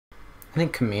I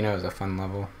think Camino is a fun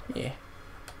level. Yeah.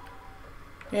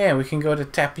 Yeah, we can go to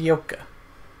Tapioca.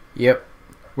 Yep.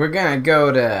 We're gonna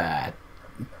go to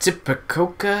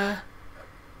Tipicoca,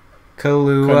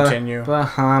 Kahlua, Continue.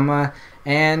 Bahama,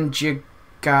 and you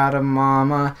got a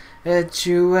mama at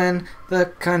you in the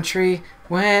country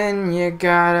when you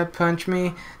gotta punch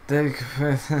me. Gotta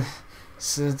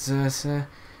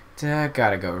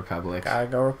go Republic. Gotta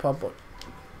go Republic.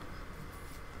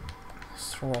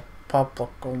 It's Republic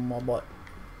on my butt.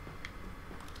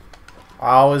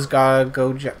 I always gotta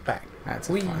go jetpack. That's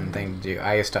a fun thing to do.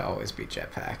 I used to always be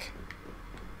jetpack.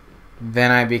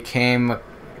 Then I became...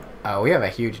 Oh, we have a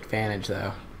huge advantage,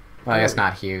 though. Well, I guess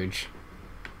not huge.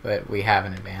 But we have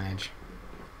an advantage.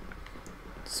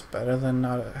 It's better than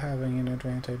not having an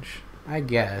advantage. I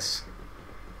guess.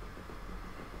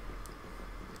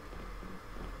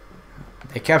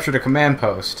 They captured a command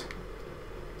post.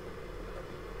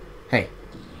 Hey.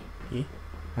 Yeah?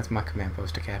 That's my command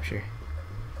post to capture.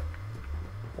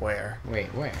 Where?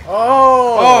 Wait, where?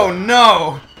 Oh! Oh,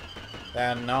 no!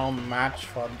 They're no match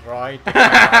for droid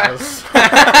cars.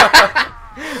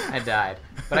 I died.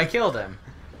 But I killed him.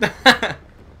 Wait.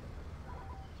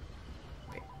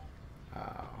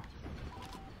 Oh.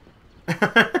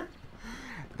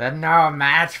 They're no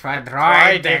match for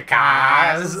droid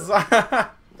cars.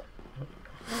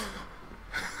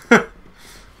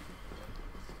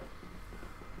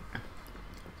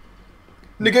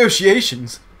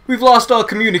 Negotiations. We've lost all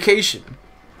communication.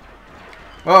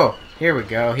 Oh, here we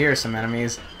go. Here are some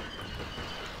enemies.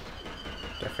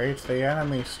 Defeat the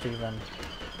enemy, Steven.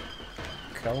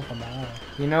 Kill them all.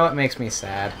 You know what makes me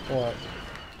sad? What?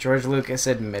 George Lucas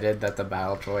admitted that the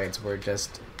battle droids were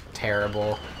just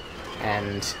terrible,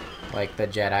 and like the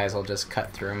Jedis will just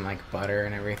cut through them like butter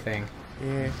and everything.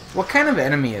 Yeah. What kind of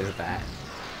enemy is that?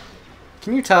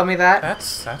 Can you tell me that?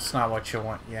 That's not what you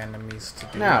want your enemies to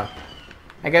do. No.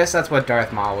 I guess that's what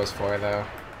Darth Maul was for, though.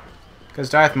 Because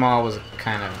Darth Maul was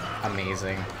kind of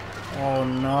amazing. Oh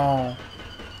no.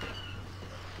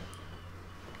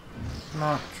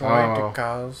 Not droid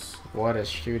cars. What is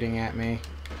shooting at me?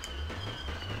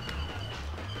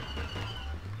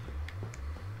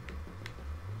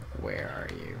 Where are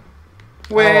you?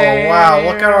 Where wow,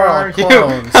 look at our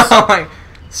clones. Oh my...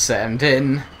 Send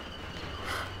in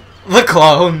the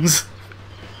clones.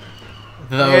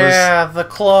 Those yeah, the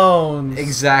clones.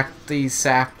 exactly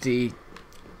sapty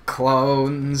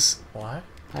clones. What?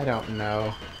 I don't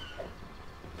know.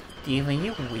 Steven,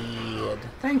 you weird.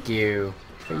 Thank you.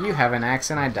 But you have an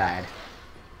accent, I died.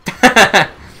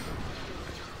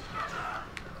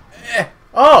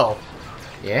 Oh!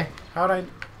 Yeah? How'd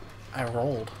I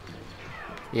rolled.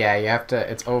 Yeah, you have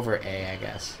to... It's over A, I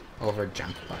guess. Over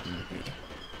jump button.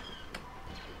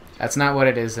 That's not what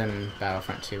it is in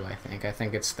Battlefront 2, I think. I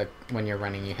think it's the... When you're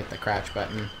running, you hit the crouch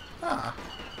button. Ah.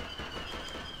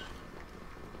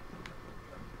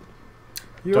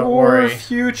 Your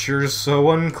future's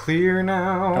so unclear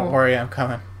now. Don't worry, I'm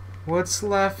coming. What's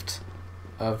left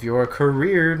of your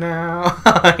career now?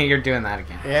 You're doing that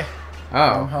again. Yeah.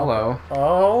 Oh, hello.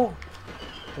 Oh.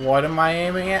 What am I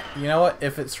aiming at? You know what?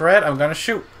 If it's red, I'm gonna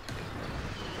shoot.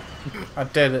 I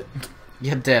did it.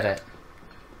 You did it.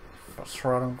 If it's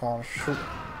red, I'm gonna shoot.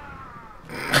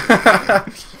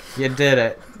 You did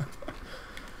it.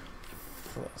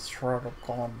 If it's red, I'm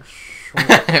gonna shoot.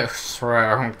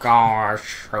 I'm gonna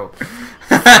shoot.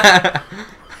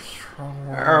 Oh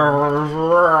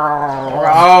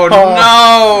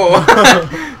no!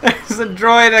 There's a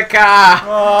droidica!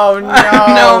 Oh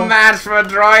no! No match for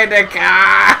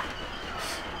droidica!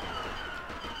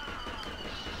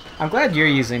 I'm glad you're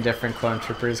using different clone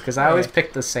troopers, because I always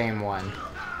pick the same one.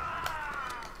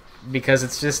 Because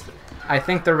it's just... I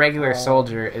think the regular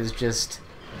soldier is just,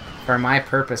 for my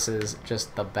purposes,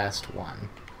 just the best one.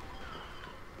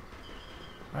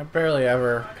 I barely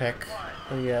ever pick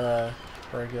the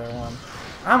regular one.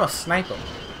 I'm a sniper.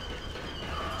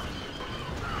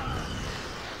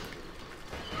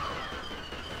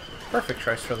 Perfect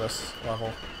choice for this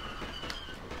level.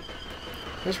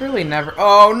 There's really never...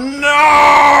 Oh no!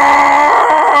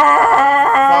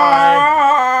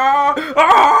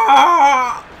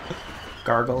 Ah!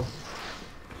 Gargle.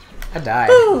 I died.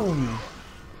 Boom!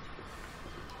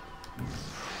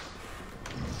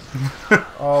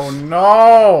 Oh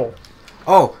no!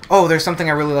 Oh, there's something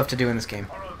I really love to do in this game.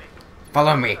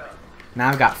 Follow me. Now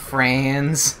I've got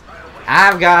friends.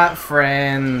 I've got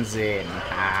friends in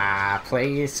high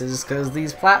places, cause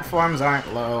these platforms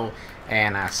aren't low,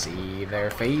 and I see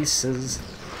their faces.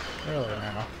 Really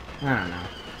now? I don't know.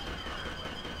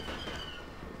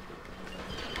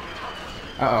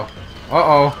 Uh-oh.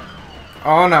 Uh-oh.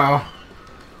 Oh no.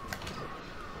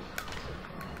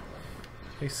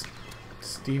 Hey,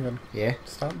 Steven. Yeah?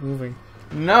 Stop moving.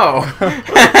 No!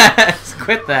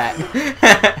 Quit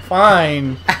that.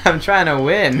 Fine. I'm trying to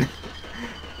win.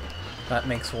 That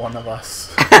makes one of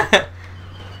us.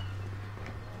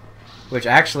 Which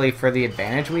actually, for the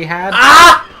advantage we had...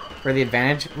 Ah! For the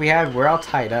advantage we had, we're all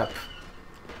tied up.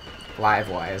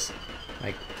 Live-wise.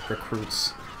 Like,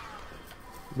 recruits.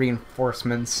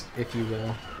 Reinforcements, if you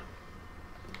will.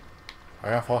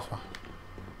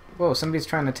 Whoa, somebody's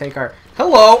trying to take our...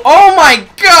 Hello! Oh my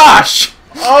gosh!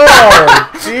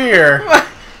 Oh, dear.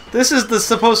 This is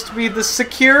supposed to be the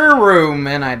secure room,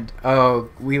 and oh,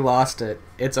 we lost it.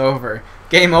 It's over.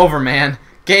 Game over, man.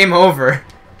 Game over.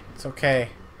 It's okay.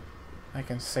 I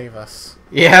can save us.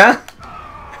 Yeah?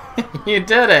 You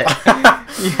did it.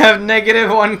 You have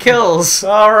 -1 kills.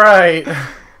 Alright.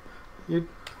 You're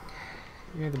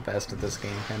the best at this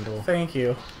game, Kendall. Thank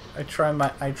you.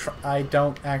 I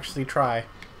don't actually try.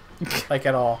 Like,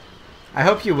 at all. I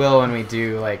hope you will when we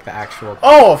do, like, the actual...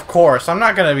 Oh, of course. I'm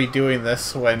not gonna be doing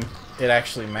this when it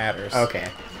actually matters. Okay.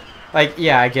 Like,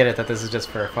 yeah, I get it that this is just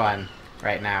for fun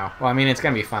right now. Well, I mean, it's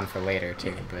gonna be fun for later,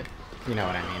 too, but you know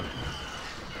what I mean.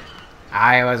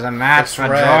 I was a match for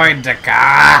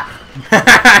Droideka!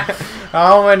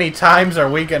 How many times are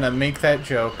we gonna make that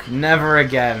joke? Never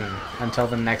again, until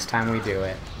the next time we do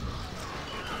it.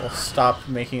 We'll stop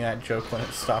making that joke when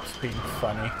it stops being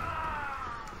funny.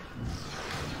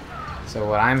 So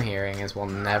what I'm hearing is we'll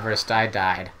never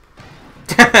died.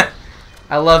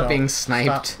 I love being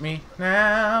sniped. Stop me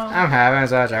now. I'm having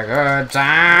such a good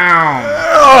time.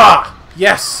 Ugh!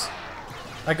 Yes!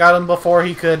 I got him before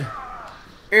he could.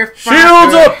 If Shields I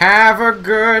could up! have a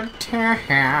good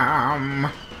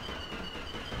time,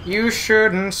 you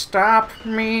shouldn't stop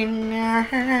me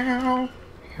now.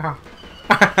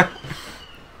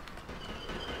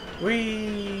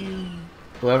 Whee!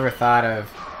 Whoever thought of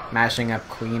mashing up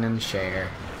Queen and Cher?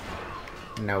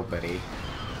 Nobody.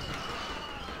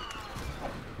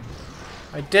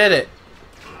 I did it!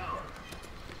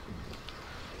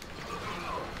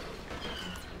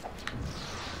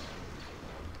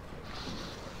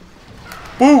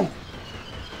 Boo!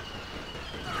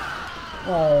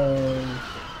 Oh,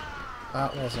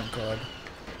 that wasn't good.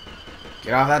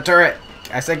 Get off that turret!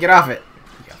 I said get off it!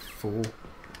 You fool.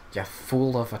 You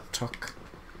fool of a took.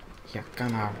 You're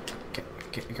gonna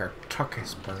get your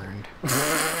tuchus burned.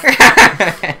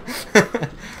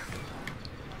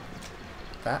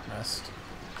 That missed.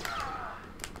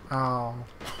 Oh.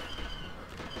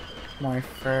 My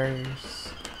face.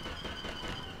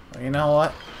 Well, you know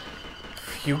what?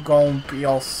 If you gon' be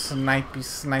all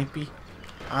snipey,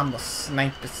 I'm a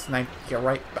snipe. You're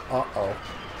right. Uh-oh.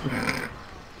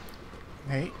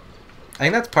 Hey? I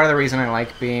think that's part of the reason I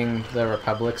like being the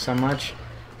Republic so much.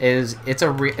 Is it's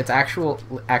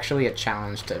actually a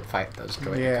challenge to fight those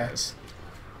droid guys,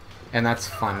 and that's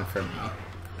fun for me.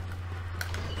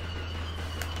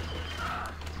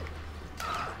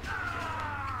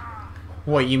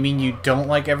 What, you mean you don't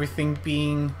like everything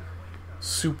being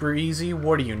super easy?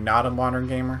 What are you, not a modern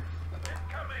gamer?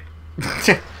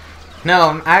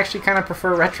 No, I actually kind of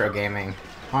prefer retro gaming,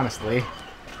 honestly.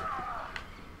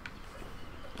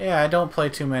 Yeah, I don't play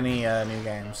too many new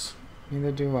games.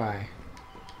 Neither do I.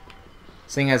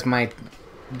 Seeing as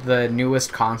the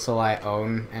newest console I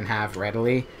own and have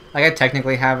readily, like I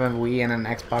technically have a Wii and an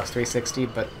Xbox 360,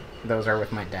 but those are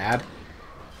with my dad.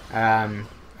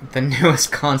 The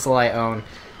newest console I own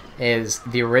is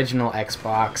the original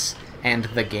Xbox and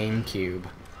the GameCube.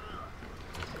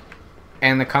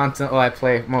 And the console I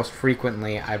play most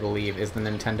frequently, I believe, is the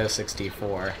Nintendo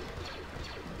 64.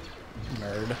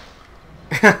 Nerd.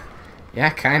 Yeah,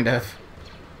 kind of.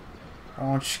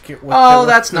 Why don't you get with Oh, with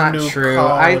that's the not new true.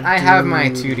 Call of I have my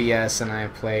Duty? 2DS and I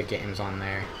play games on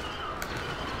there.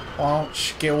 Why don't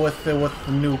you get with it with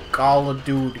the new Call of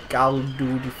Duty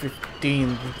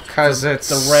 15? Cause it's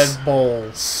the Red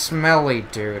Bull. Smelly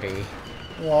duty.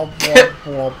 Blah blah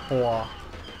blah blah.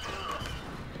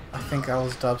 I think I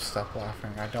was dubstep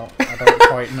laughing. I don't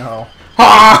quite know.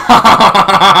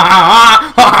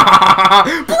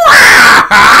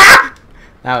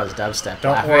 That was dubstep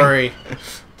Don't laughing. worry.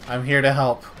 I'm here to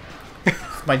help.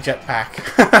 With my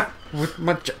jetpack. With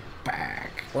my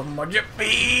jetpack. With my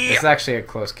jetpack. It's actually a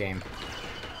close game.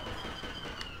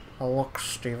 Oh, look,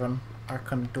 Steven. I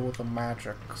can do the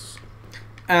magics.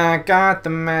 I got the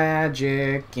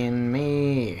magic in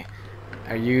me.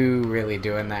 Are you really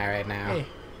doing that right now? Hey,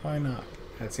 why not?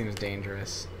 That seems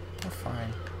dangerous. We're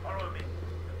fine.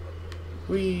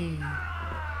 Whee!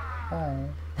 Oh.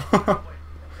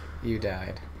 You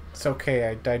died. It's okay,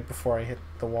 I died before I hit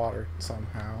the water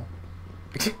somehow.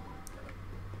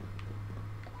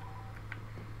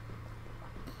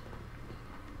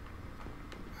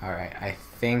 Alright, I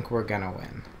think we're gonna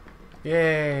win.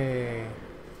 Yay.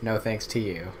 No thanks to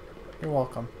you. You're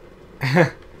welcome.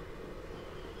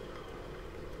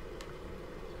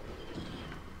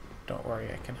 Don't worry,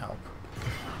 I can help.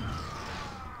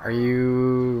 Are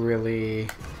you really...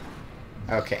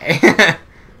 Okay.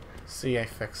 See, I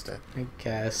fixed it. I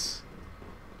guess.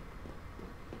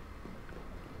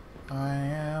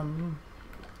 I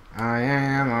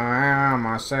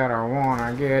said I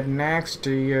wanna get next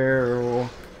to you.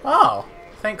 Oh,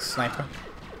 thanks, sniper.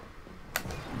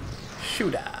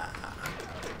 Shooter.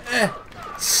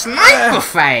 Sniper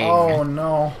Fang! Oh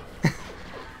no.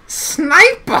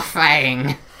 Sniper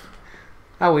Fang!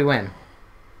 Oh, we win.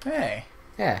 Hey.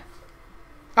 Yeah.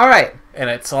 Alright. And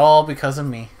it's all because of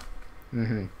me.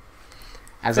 Mm-hmm.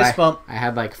 As Fist bump. I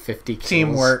had like 50 kills.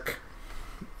 Teamwork.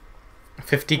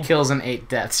 50 kills and 8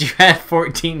 deaths. You had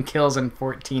 14 kills and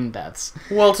 14 deaths.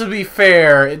 Well, to be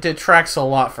fair, it detracts a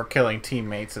lot for killing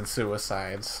teammates and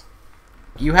suicides.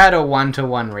 You had a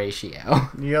 1-to-1 ratio.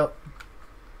 Yep.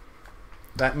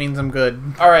 That means I'm good.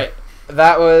 Alright.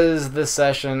 That was the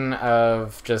session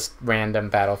of just random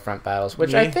Battlefront battles,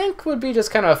 which I think would be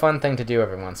just kind of a fun thing to do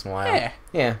every once in a while. Yeah.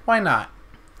 Yeah. Why not?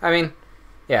 I mean,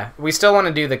 yeah. We still want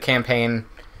to do the campaign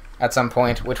at some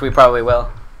point, which we probably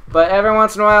will. But every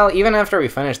once in a while, even after we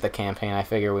finish the campaign, I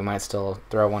figure we might still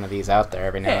throw one of these out there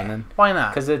every now and then. Why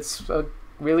not? Because it's a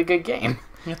really good game.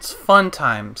 It's fun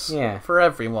times. Yeah. For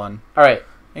everyone. Alright.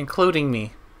 Including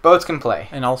me. Boats can play.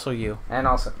 And also you. And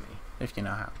also me. If you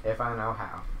know how. If I know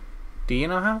how. Do you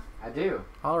know how? I do.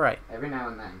 Alright. Every now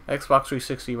and then. Xbox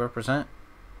 360 represent?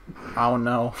 Oh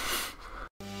no.